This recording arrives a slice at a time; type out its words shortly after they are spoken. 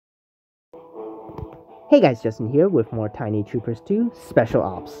Hey guys, Justin here with more Tiny Troopers 2 Special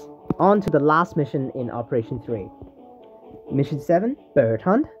Ops. On to the last mission in Operation 3. Mission 7, Bird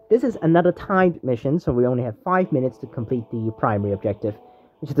Hunt. This is another timed mission, so we only have 5 minutes to complete the primary objective,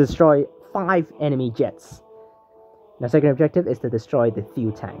 which is to destroy 5 enemy jets. The second objective is to destroy the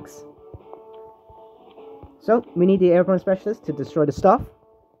few tanks. So, we need the airborne specialist to destroy the stuff,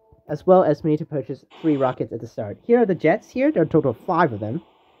 as well as we need to purchase 3 rockets at the start. Here are the jets here, there are a total of 5 of them.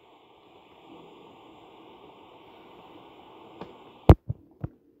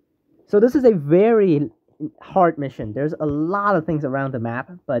 So this is a very hard mission. There's a lot of things around the map,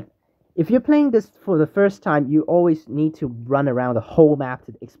 but if you're playing this for the first time, you always need to run around the whole map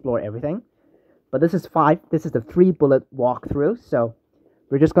to explore everything. But this is the 3 bullet walkthrough, so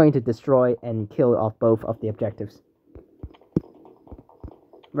we're just going to destroy and kill off both of the objectives.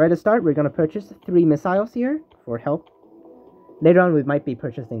 Right to start, we're going to purchase 3 missiles here for help. Later on, we might be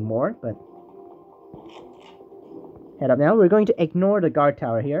purchasing more, but head up now. We're going to ignore the guard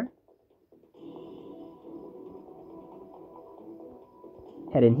tower here.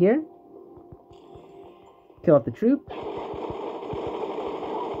 Head in here. Kill off the troop.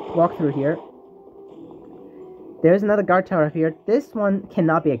 Walk through here. There's another guard tower here. This one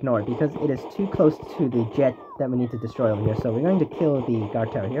cannot be ignored because it is too close to the jet that we need to destroy over here. So we're going to kill the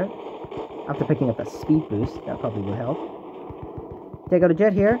guard tower here. After picking up a speed boost, that probably will help. Take out a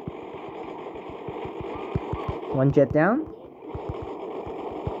jet here. 1 jet down.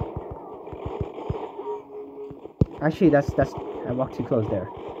 Actually, I walked too close there.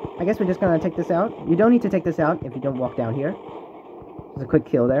 I guess we're just gonna take this out. You don't need to take this out if you don't walk down here. There's a quick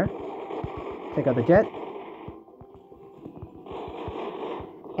kill there. Take out the jet.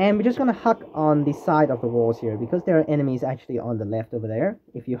 And we're just gonna huck on the side of the walls here because there are enemies actually on the left over there.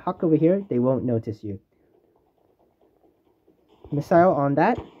 If you huck over here, they won't notice you. Missile on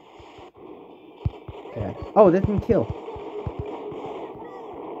that. Okay. Oh, that didn't kill.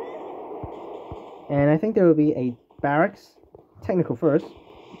 And I think there will be a barracks, technical first,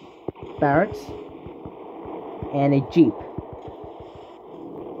 barracks, and a jeep.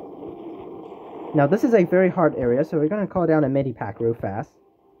 Now this is a very hard area, so we're going to call down a medipack real fast.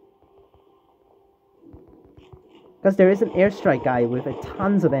 Because there is an airstrike guy with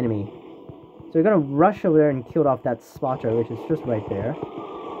tons of enemy. So we're going to rush over there and kill off that spotter, which is just right there.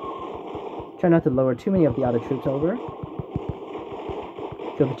 Try not to lower too many of the other troops over.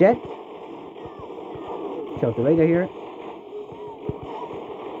 Kill the jet. Kill the radar here.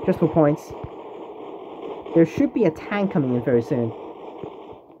 Just for points. There should be a tank coming in very soon.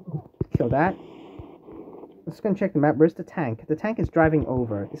 Kill that. Let's go and check the map. Where's the tank? The tank is driving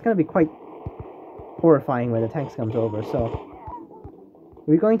over. It's going to be quite horrifying when the tank comes over, so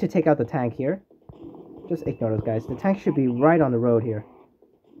we're going to take out the tank here. Just ignore those guys. The tank should be right on the road here.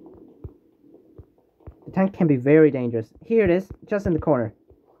 The tank can be very dangerous. Here it is, just in the corner.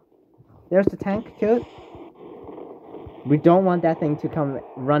 There's the tank. Kill it. We don't want that thing to come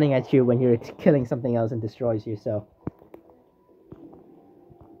running at you when you're killing something else and destroys you, so.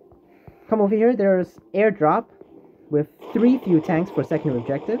 Come over here, there's airdrop with 3 fuel tanks for secondary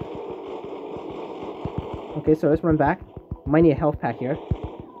objective. Okay, so let's run back. Might need a health pack here.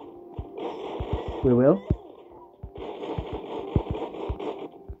 We will.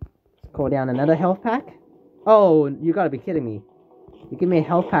 Let's call down another health pack. Oh, you gotta be kidding me. You give me a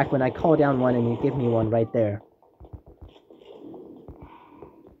health pack when I call down one and you give me one right there.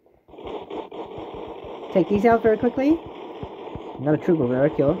 Take these out very quickly. Another troop over there,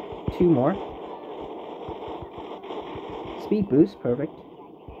 kill. 2 more. Speed boost, perfect.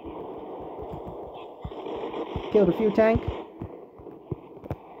 Kill the fuel tank.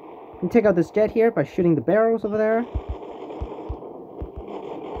 You can take out this jet here by shooting the barrels over there.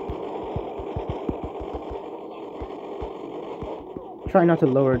 Try not to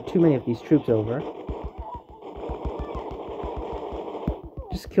lower too many of these troops over.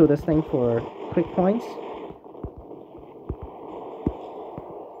 Just kill this thing for quick points.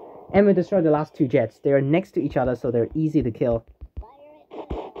 And we destroy the last 2 jets. They are next to each other, so they're easy to kill.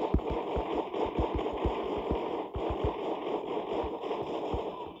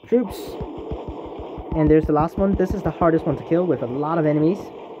 Troops. And there's the last one. This is the hardest one to kill with a lot of enemies.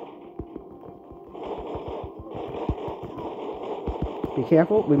 Be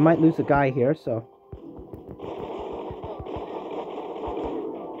careful, we might lose a guy here, so.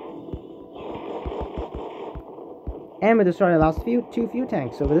 And we destroy the last 2 fuel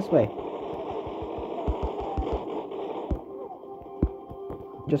tanks over this way.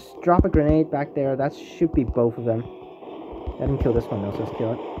 Just drop a grenade back there. That should be both of them. I didn't kill this one though, so let's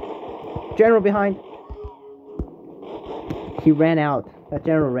kill it. General behind. He ran out. That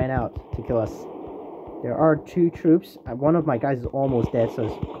general ran out to kill us. There are 2 troops. One of my guys is almost dead, so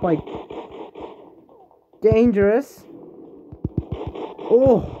it's quite dangerous.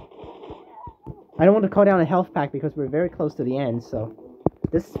 Oh! I don't want to call down a health pack because we're very close to the end, so...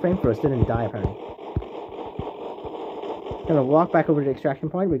 This flamethrower didn't die, apparently. Gonna walk back over to the extraction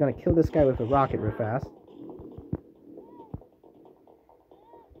point. We're gonna kill this guy with a rocket real fast.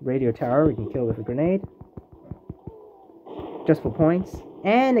 Radio tower, we can kill with a grenade. Just for points.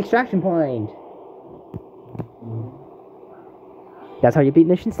 And extraction point! That's how you beat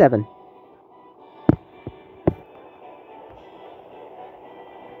Mission 7.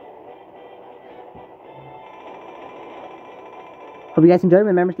 Hope you guys enjoyed.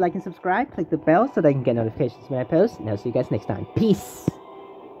 Remember to like and subscribe. Click the bell so that you can get notifications when I post. And I'll see you guys next time. Peace!